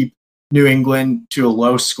keep New England to a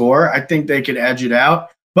low score, I think they could edge it out.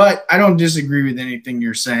 But I don't disagree with anything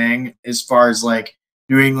you're saying as far as like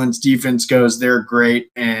New England's defense goes. They're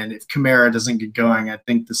great. And if Kamara doesn't get going, I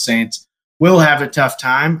think the Saints will have a tough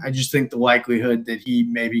time. I just think the likelihood that he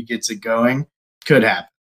maybe gets it going could happen.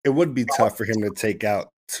 It would be tough for him to take out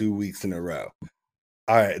 2 weeks in a row.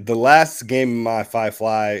 All right, the last game in my five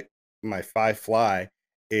fly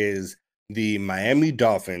is the Miami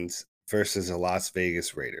Dolphins versus the Las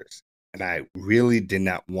Vegas Raiders. And I really did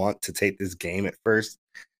not want to take this game at first,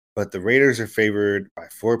 but the Raiders are favored by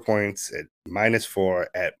 4 points at -4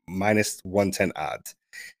 at -110 odds.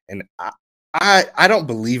 And I don't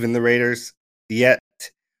believe in the Raiders yet,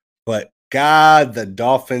 but God, the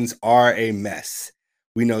Dolphins are a mess.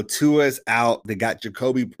 We know Tua's out. They got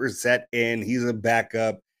Jacoby Brissett in. He's a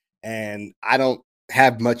backup, and I don't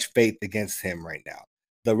have much faith against him right now.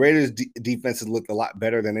 The Raiders' defense has looked a lot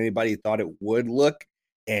better than anybody thought it would look,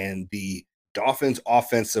 and the Dolphins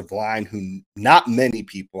offensive line, who not many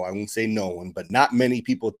people, I won't say no one, but not many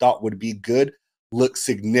people thought would be good, looked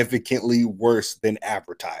significantly worse than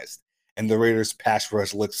advertised. And the Raiders pass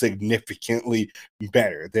rush looked significantly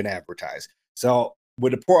better than advertised. So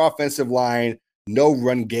with a poor offensive line, no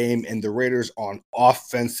run game, and the Raiders on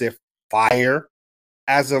offensive fire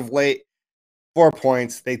as of late, 4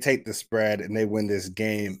 points, they take the spread and they win this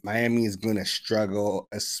game. Miami is going to struggle,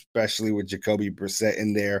 especially with Jacoby Brissett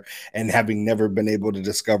in there and having never been able to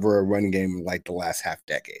discover a run game in like the last half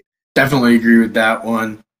decade. Definitely agree with that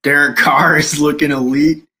one. Derek Carr is looking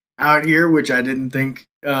elite out here, which I didn't think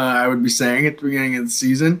I would be saying at the beginning of the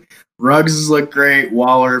season. Ruggs has looked great,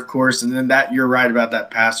 Waller, of course, and then that you're right about that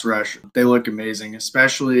pass rush. They look amazing,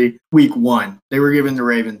 especially week 1. They were giving the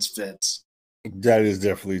Ravens fits. That is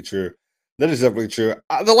definitely true. That is definitely true.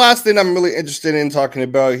 The last thing I'm really interested in talking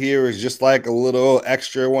about here is just like a little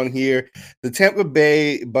extra one here. The Tampa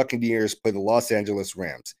Bay Buccaneers play the Los Angeles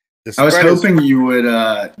Rams. I was hoping you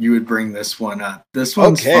would bring this one up. This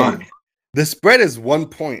one's fun. The spread is 1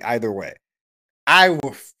 point either way. I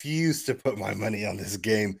refuse to put my money on this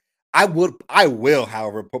game. I will,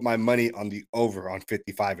 however, put my money on the over on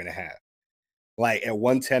 55.5. Like at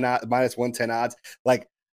 110 minus 110 odds. Like,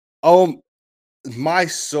 my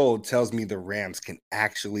soul tells me the Rams can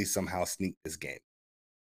actually somehow sneak this game.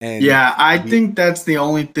 And yeah, I think that's the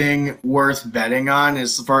only thing worth betting on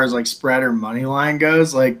as far as like spread or money line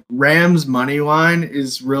goes. Like Rams money line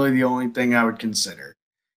is really the only thing I would consider.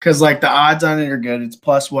 Because like the odds on it are good. It's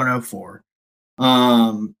plus 104.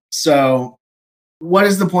 So what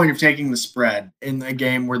is the point of taking the spread in a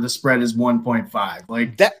game where the spread is 1.5?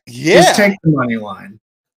 Like that, just take the money line.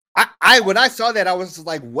 When I saw that, I was just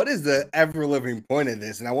like, what is the ever living point of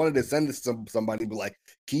this? And I wanted to send this to somebody, but like,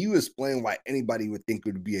 can you explain why anybody would think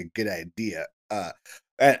it would be a good idea?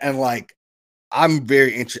 And like, I'm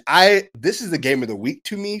very interested. This is the game of the week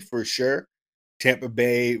to me for sure. Tampa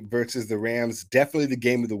Bay versus the Rams, definitely the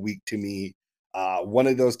game of the week to me. One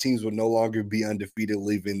of those teams will no longer be undefeated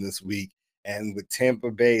leaving this week. And with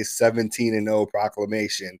Tampa Bay's 17-0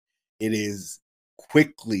 proclamation, it is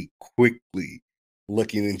quickly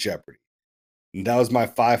looking in jeopardy. And that was my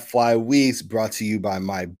 5 fly weeks brought to you by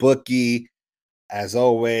my bookie. As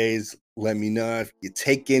always, let me know if you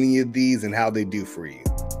take any of these and how they do for you.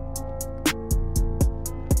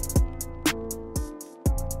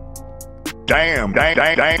 Damn,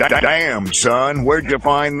 son, where'd you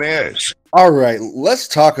find this? All right, let's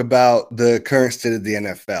talk about the current state of the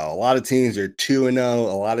NFL. A lot of teams are 2-0,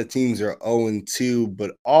 a lot of teams are 0-2,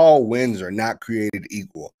 but all wins are not created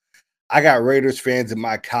equal. I got Raiders fans in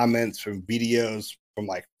my comments from videos from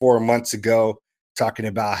like 4 months ago talking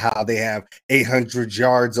about how they have 800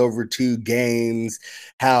 yards over 2 games,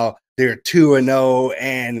 how they're 2-0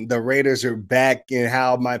 and the Raiders are back, and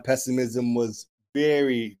how my pessimism was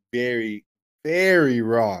very, very, very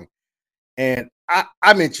wrong. And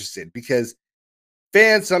I'm interested because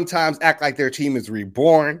fans sometimes act like their team is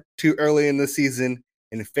reborn too early in the season,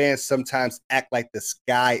 and fans sometimes act like the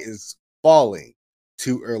sky is falling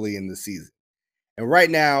too early in the season. And right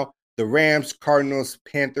now, the Rams, Cardinals,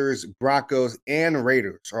 Panthers, Broncos, and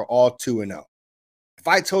Raiders are all 2-0. If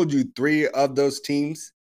I told you 3 of those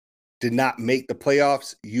teams did not make the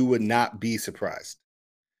playoffs, you would not be surprised.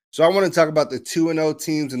 So I want to talk about the 2-0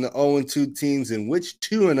 teams and the 0-2 teams, and which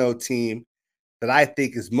 2-0 team that I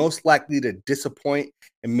think is most likely to disappoint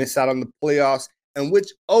and miss out on the playoffs, and which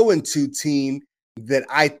 0-2 team that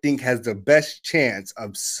I think has the best chance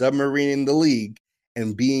of submarining the league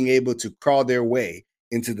and being able to crawl their way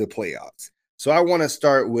into the playoffs. So I want to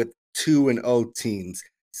start with 2-0 teams.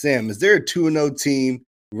 Sam, is there a 2-0 team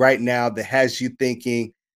right now that has you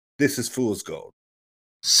thinking this is fool's gold?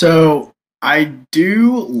 So I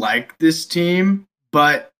do like this team,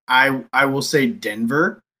 but I will say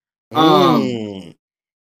Denver. I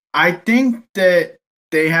think that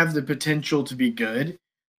they have the potential to be good,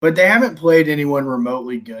 but they haven't played anyone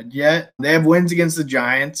remotely good yet. They have wins against the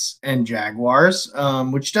Giants and Jaguars,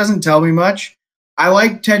 which doesn't tell me much. I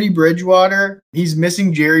like Teddy Bridgewater. He's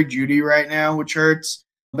missing Jerry Jeudy right now, which hurts,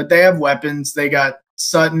 but they have weapons. They got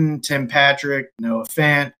Sutton, Tim Patrick, Noah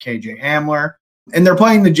Fant, KJ Hamler, and they're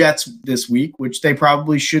playing the Jets this week, which they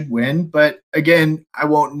probably should win. But again, I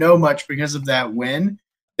won't know much because of that win.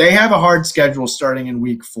 They have a hard schedule starting in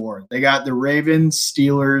week 4. They got the Ravens,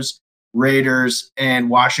 Steelers, Raiders, and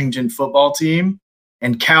Washington football team,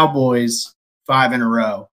 and Cowboys 5 in a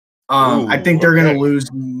row. I think they're going to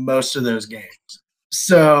lose most of those games.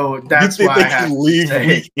 So that's why I have leave to say,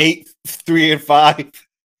 week 8, 3-5.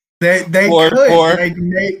 They four, could 4. like,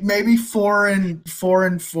 maybe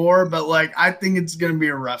 4-4, but like I think it's going to be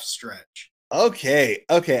a rough stretch. Okay.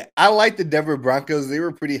 I like the Denver Broncos. They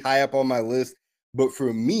were pretty high up on my list, but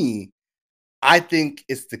for me, I think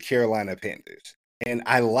it's the Carolina Panthers. And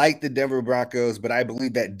I like the Denver Broncos, but I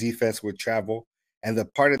believe that defense would travel. And the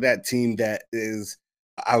part of that team that is,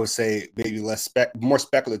 I would say, maybe more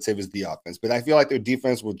speculative is the offense. But I feel like their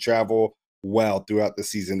defense will travel well throughout the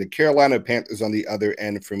season. The Carolina Panthers on the other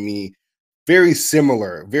end, for me, very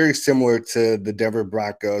similar to the Denver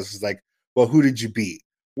Broncos. It's like, well, who did you beat?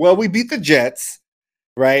 Well, we beat the Jets,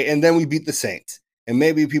 right? And then we beat the Saints. And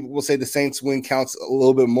maybe people will say the Saints win counts a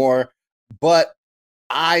little bit more, but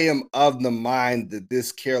I am of the mind that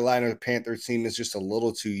this Carolina Panthers team is just a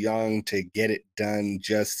little too young to get it done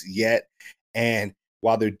just yet. And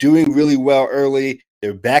while they're doing really well early,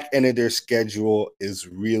 their back end of their schedule is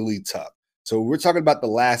really tough. So we're talking about the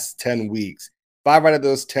last 10 weeks. 5 out of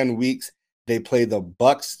those 10 weeks, they play the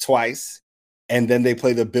Bucks twice, and then they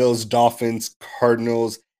play the Bills, Dolphins,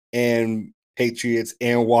 Cardinals, and Patriots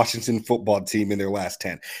and Washington football team in their last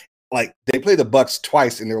 10. Like, they play the Bucks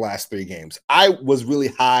twice in their last 3 games. I was really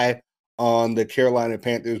high on the Carolina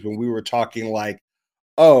Panthers when we were talking like,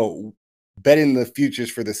 oh, betting the futures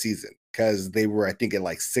for the season, because they were, I think, at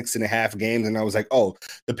like 6.5 games. And I was like, oh,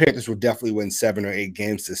 the Panthers will definitely win 7 or 8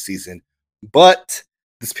 games this season. But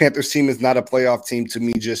this Panthers team is not a playoff team to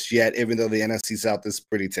me just yet, even though the NFC South is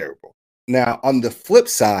pretty terrible. Now, on the flip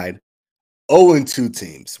side, 0-2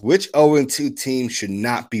 teams. Which 0-2 team should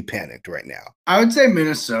not be panicked right now? I would say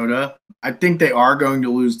Minnesota. I think they are going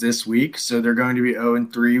to lose this week, so they're going to be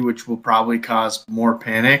 0-3, which will probably cause more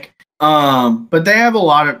panic. But they have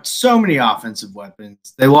so many offensive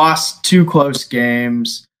weapons. They lost 2 close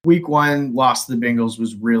games. Week 1 loss to the Bengals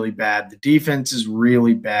was really bad. The defense is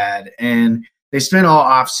really bad, and they spent all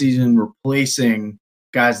offseason replacing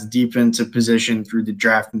guys' defensive position through the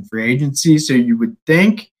draft and free agency. So you would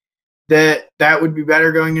think that would be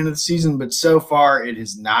better going into the season, but so far it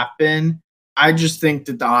has not been. I just think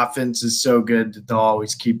that the offense is so good that they'll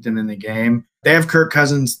always keep them in the game. They have Kirk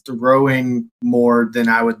Cousins throwing more than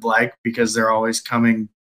I would like because they're always coming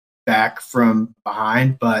back from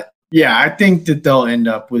behind. But yeah, I think that they'll end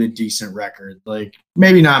up with a decent record. Like,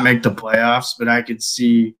 maybe not make the playoffs, but I could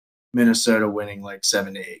see Minnesota winning like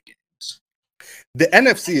 7 to 8 games. The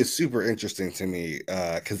NFC is super interesting to me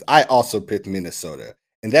because I also picked Minnesota.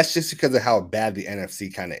 And that's just because of how bad the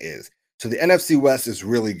NFC kind of is. So the NFC West is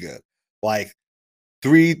really good. Like,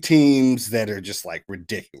 3 teams that are just like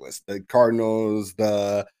ridiculous. The Cardinals,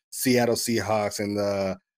 the Seattle Seahawks,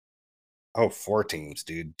 and 4 teams,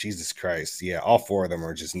 dude. Jesus Christ. Yeah, all 4 of them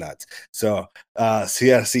are just nuts. So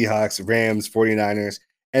Seattle Seahawks, Rams, 49ers.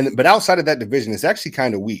 But outside of that division, it's actually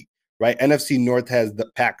kind of weak, right? NFC North has the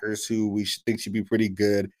Packers, who we think should be pretty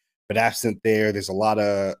good. But absent there's a lot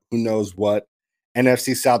of who knows what.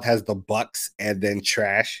 NFC South has the Bucks and then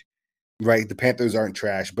trash, right? The Panthers aren't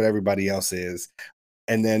trash, but everybody else is.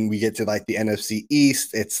 And then we get to like the NFC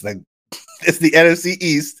East. It's the NFC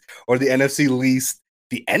East or the NFC least.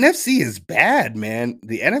 The NFC is bad, man.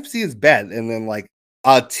 The NFC is bad. And then like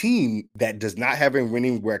a team that does not have a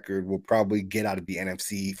winning record will probably get out of the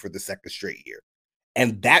NFC for the 2nd straight year.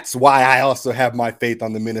 And that's why I also have my faith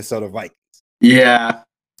on the Minnesota Vikings. Yeah.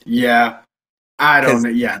 I don't know.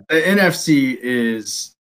 Yeah, the NFC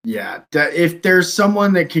is, if there's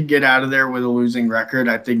someone that could get out of there with a losing record,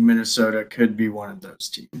 I think Minnesota could be one of those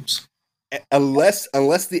teams. Unless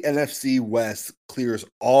the NFC West clears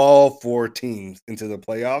all 4 teams into the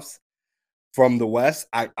playoffs from the West,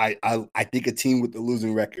 I think a team with the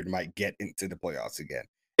losing record might get into the playoffs again.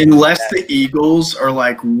 Unless the Eagles are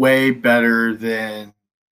like way better than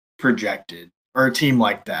projected. Or a team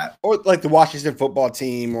like that. Or like the Washington football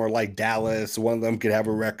team or like Dallas. One of them could have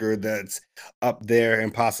a record that's up there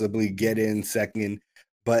and possibly get in second.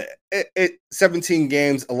 But 17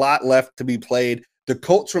 games, a lot left to be played. The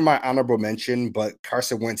Colts were my honorable mention, but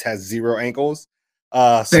Carson Wentz has 0 ankles. So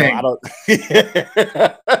I don't.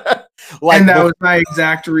 And that was my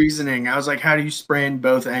exact reasoning. I was like, how do you sprain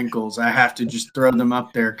both ankles? I have to just throw them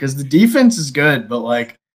up there because the defense is good, but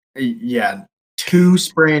like, 2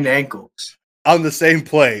 sprained ankles on the same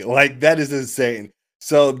play. Like, that is insane.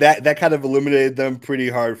 So that kind of eliminated them pretty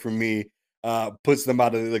hard for me. Puts them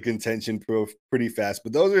out of the contention pretty fast.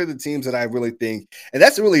 But those are the teams that I really think, and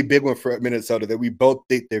that's a really big one for Minnesota, that we both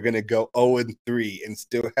think they're going to go 0-3 and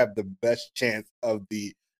still have the best chance of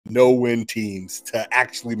the no-win teams to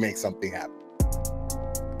actually make something happen.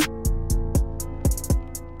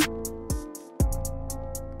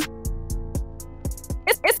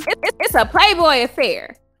 It's a Playboy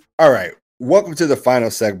affair. All right. Welcome to the final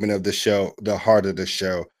segment of the show, the heart of the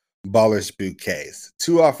show. Ballers Bouquets.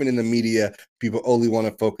 Too often in the media, people only want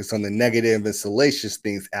to focus on the negative and salacious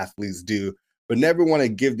things athletes do, but never want to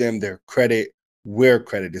give them their credit where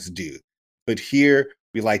credit is due. But here,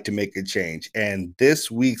 we like to make a change. And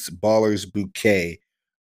this week's Ballers Bouquet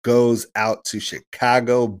goes out to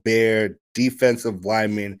Chicago Bear defensive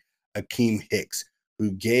lineman Akeem Hicks,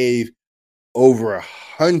 who gave over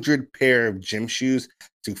 100 pair of gym shoes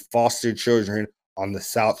to foster children on the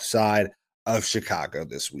south side of Chicago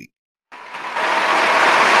this week.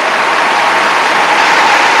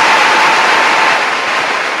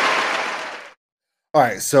 All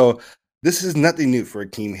right, so this is nothing new for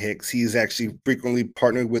Akeem Hicks. He's actually frequently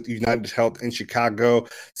partnered with United Health in Chicago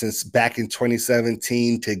since back in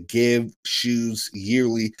 2017 to give shoes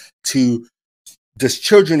yearly to just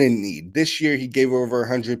children in need. This year, he gave over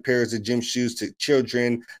 100 pairs of gym shoes to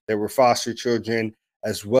children that were foster children,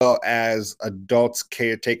 as well as adults,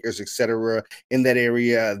 caretakers, etc., in that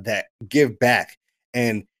area that give back.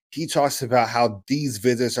 And he talks about how these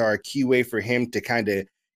visits are a key way for him to kind of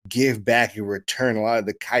give back and return a lot of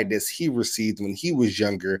the kindness he received when he was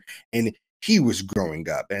younger and he was growing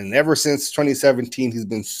up. And ever since 2017, he's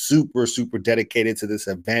been super, super dedicated to this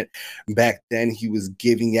event. Back then, he was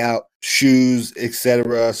giving out shoes,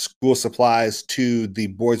 etc., school supplies to the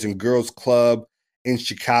Boys and Girls Club in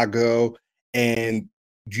Chicago, and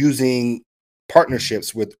using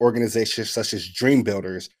partnerships with organizations such as Dream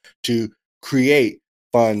Builders to create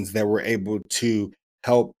funds that were able to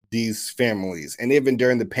help these families. And even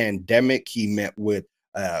during the pandemic, he met with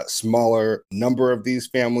a smaller number of these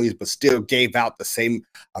families, but still gave out the same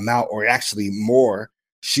amount or actually more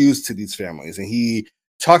shoes to these families. And he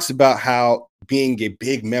talks about how being a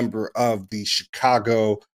big member of the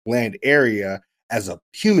Chicago land area as a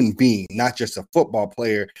human being, not just a football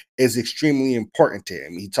player, is extremely important to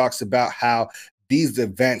him. He talks about how these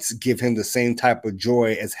events give him the same type of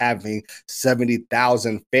joy as having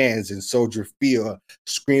 70,000 fans in Soldier Field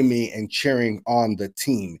screaming and cheering on the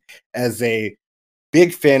team. As a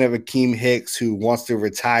big fan of Akeem Hicks, who wants to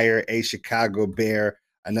retire a Chicago Bear,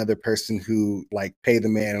 another person who pay the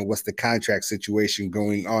man and what's the contract situation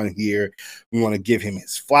going on here, we want to give him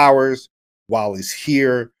his flowers while he's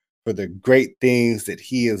here for the great things that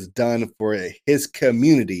he has done for his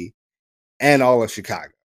community and all of Chicago.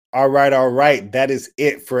 All right. That is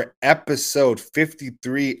it for episode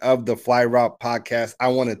 53 of the Fly Route podcast. I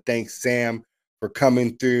want to thank Sam for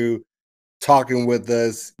coming through, talking with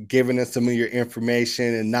us, giving us some of your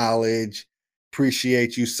information and knowledge.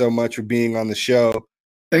 Appreciate you so much for being on the show.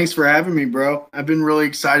 Thanks for having me, bro. I've been really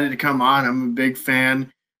excited to come on. I'm a big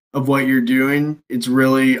fan of what you're doing. It's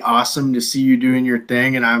really awesome to see you doing your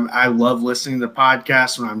thing. And I love listening to the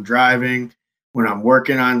podcast when I'm driving, when I'm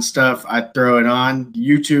working on stuff. I throw it on,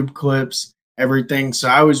 YouTube clips, everything. So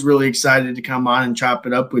I was really excited to come on and chop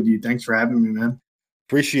it up with you. Thanks for having me, man.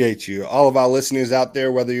 Appreciate you. All of our listeners out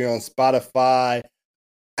there, whether you're on Spotify,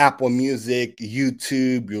 Apple Music,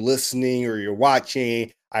 YouTube, you're listening or you're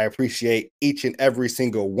watching, I appreciate each and every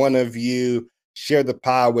single one of you. Share the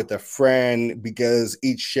pod with a friend because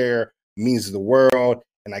each share means the world.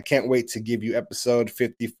 And I can't wait to give you episode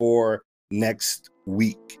 54 next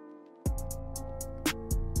week.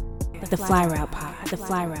 The Fly Route Pod, the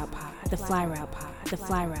Fly Route Pod, the Fly Route Pod, the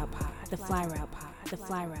Fly Route Pod, the Fly Route Pod, the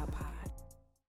Fly Route Pod.